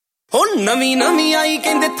हो नवी नवी आई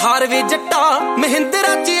कहंदे थार वे जट्टा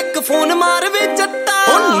महिंद्रा च एक फोन मार वे जट्टा।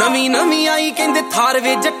 हो नवी नवी आई कहंदे थार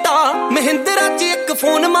वे जट्टा महिंद्रा च एक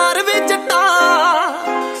फोन मार वे जट्टा।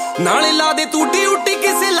 नाले ला दे टूटी उटी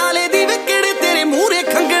किसे लाले दी वे केड़े तेरे मूहरे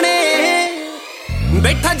खंगणे।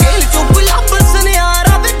 बैठा जेल चों गुलाब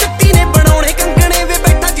सनियारा वे जट्टी ने बनाउणे कंगणे वे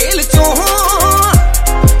बैठा जेल चों।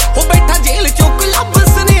 हो बैठा जेल चों गुलाब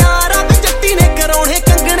सनियारा वे जट्टी ने कराउणे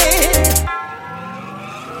कंगणे।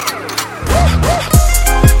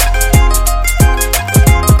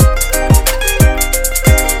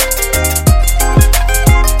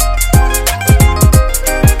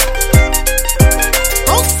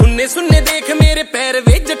 सुन्ने देख मेरे पैर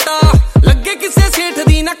वे जट्टा लगे किसे सेठ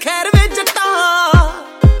दी ना खैर वे जट्टा।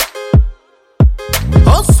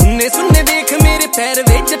 ओ सुन्ने सुन्ने देख मेरे पैर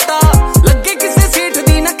वे जट्टा लगे किसे सेठ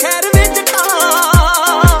दी ना खैर वे जट्टा।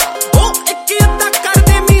 ओ एक अद्धा कर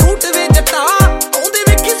दे म्यूट वे जट्टा ओदे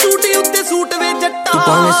वेखी सूट उत्ते सूट वे जट्टा।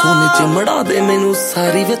 पाने सोने च मड़ा दे मैनू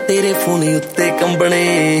सारी वे तेरे फोन उत्ते कंबणे।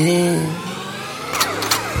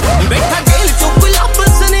 बैठा जेल चों गुलाब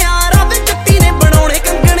सनियारा वे जट्टी ने बनाउणे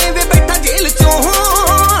कंगणे वे बैठा जेल चों।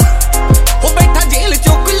 हो बैठा जेल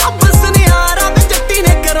चों गुलाब सनियारा वे जट्टी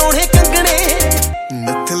ने कराउणे कंगणे।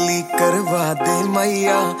 नथली करवा दे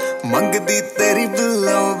मैया मंगदी तेरी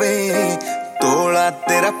बिलोवे तोड़ा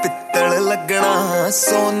तेरा पित्तल लगना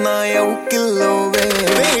सोना यू किलो वे।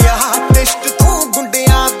 टिश्ट तू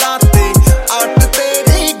गुंडिया दाते आट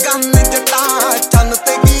तेरी गन जटा चन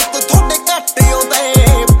ते गीत थोड़े घट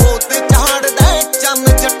आउंदे पोत झाड़ दे चन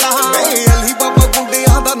जटा। अली बाबा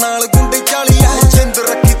गुंडिया दा नाल गुंडे चाली है जिंद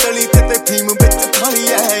रखी तली ते फीम विच थाली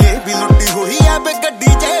है ये भी लुट्टी होई है बे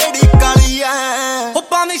गड्डी जेड़ी काली है। हो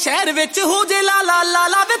भावें शहर विच हो जे लाला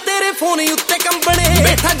लाला वे तेरे फोन उत्ते कंबणे।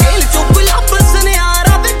 बैठा जेल चों गुलाब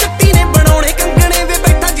सनियारा वे जट्टी ने बनाउणे कंगणे वे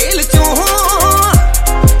बैठा जेल चों।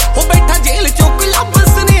 हो बैठा जेल चों गुलाब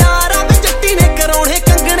सनियारा वे जट्टी ने कराउणे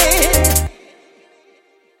कंगणे।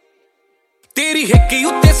 तेरी हिक्की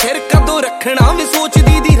उत्ते सिर कदों रखना वे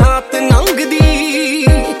सोचदी दी रात लंघदी।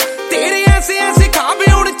 तेरे ऐसे ऐसे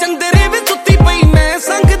खाबे हुण चंदरे वे सुत्ती पई मैं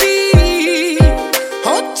संगदी।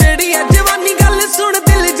 हो चढ़ी है जवानी गल सुन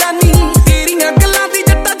दिल जानी तेरियां गल्लां दी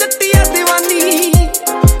जट्टा जट्टिया दीवानी।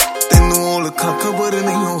 तेनू ओलखा खबर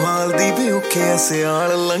नहीं हाल दी वे औखे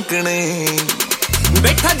सियाल लंघणे।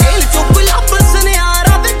 बैठा जेल चों गुलाब सनियारा